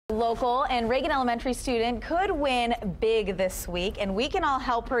Local and Reagan Elementary student could win big this week, and we can all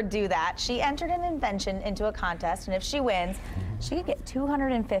help her do that. She entered an invention into a contest, and if she wins, she could get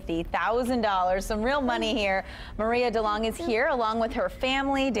 $250,000, some real money here. Maria DeLong is here along with her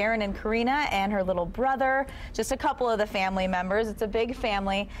family, Darren and Karina, and her little brother, just a couple of the family members. It's a big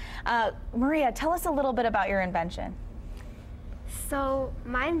family. Maria, tell us a little bit about your invention. So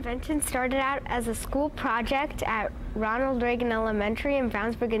my invention started out as a school project at Ronald Reagan Elementary in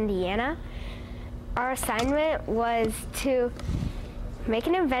Brownsburg, Indiana. Our assignment was to make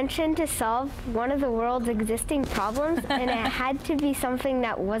an invention to solve one of the world's existing problems, and it had to be something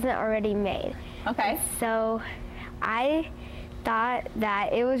that wasn't already made. Okay. So I thought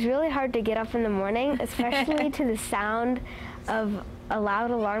that it was really hard to get up in the morning, especially to the sound of a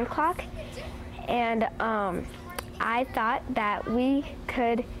loud alarm clock. And I thought that we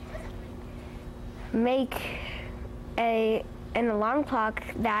could make an alarm clock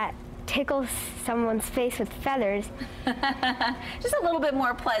that tickles someone's face with feathers. Just a little bit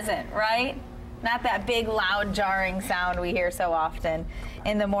more pleasant, right? Not that big, loud, jarring sound we hear so often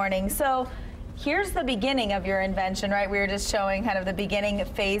in the morning. So here's the beginning of your invention, right? We were just showing kind of the beginning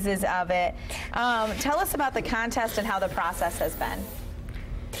phases of it. Tell us about the contest and how the process has been.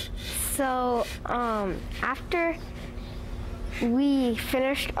 So after we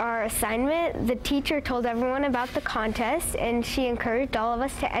finished our assignment, the teacher told everyone about the contest, and she encouraged all of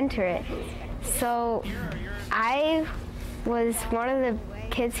us to enter it. So I was one of the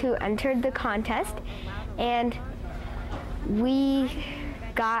kids who entered the contest, and we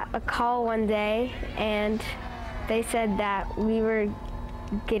got a call one day, and they said that we were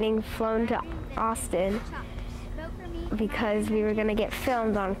getting flown to Austin because we were going to get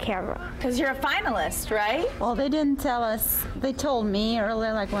filmed on camera. Because you're a finalist, right? Well, they didn't tell us. They told me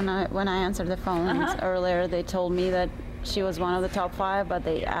earlier, like when I answered the phone earlier, they told me that she was one of the top 5, but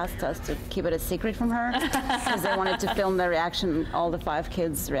they asked us to keep it a secret from her because they wanted to film the reaction, all the 5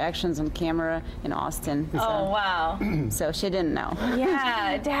 kids' reactions on camera in Austin. Oh, wow. So she didn't know.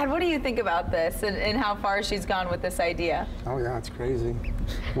 Yeah. Dad, what do you think about this and how far she's gone with this idea? Oh, yeah, it's crazy.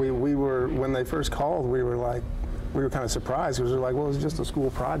 We were, when they first called, we were kind of surprised because we were like, well, it's just a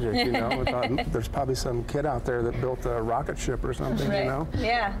school project, you know. We thought there's probably some kid out there that built a rocket ship or something, right. You know.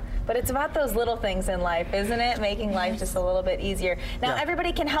 Yeah, but it's about those little things in life, isn't it? Making life just a little bit easier. Now,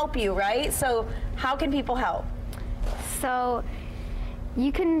 everybody can help you, right? So how can people help? So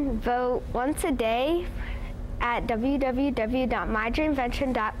you can vote once a day at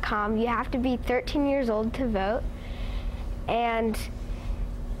www.mydreaminvention.com. You have to be 13 years old to vote, and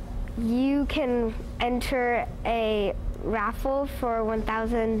you can enter a raffle for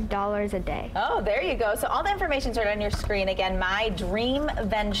 $1,000 a day. Oh, there you go. So all the information's right on your screen. Again,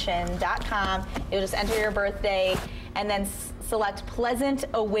 mydreaminvention.com. You'll just enter your birthday and then select Pleasant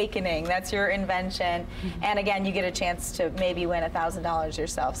Awakening. That's your invention. And again, you get a chance to maybe win $1,000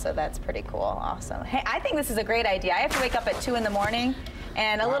 yourself. So that's pretty cool. Awesome. Hey, I think this is a great idea. I have to wake up at 2 in the morning,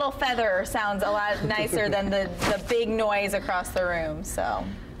 and a little feather sounds a lot nicer than the big noise across the room. So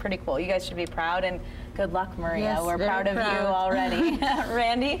pretty cool. You guys should be proud, and good luck, Maria. Yes, we're proud of you already.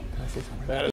 Randy?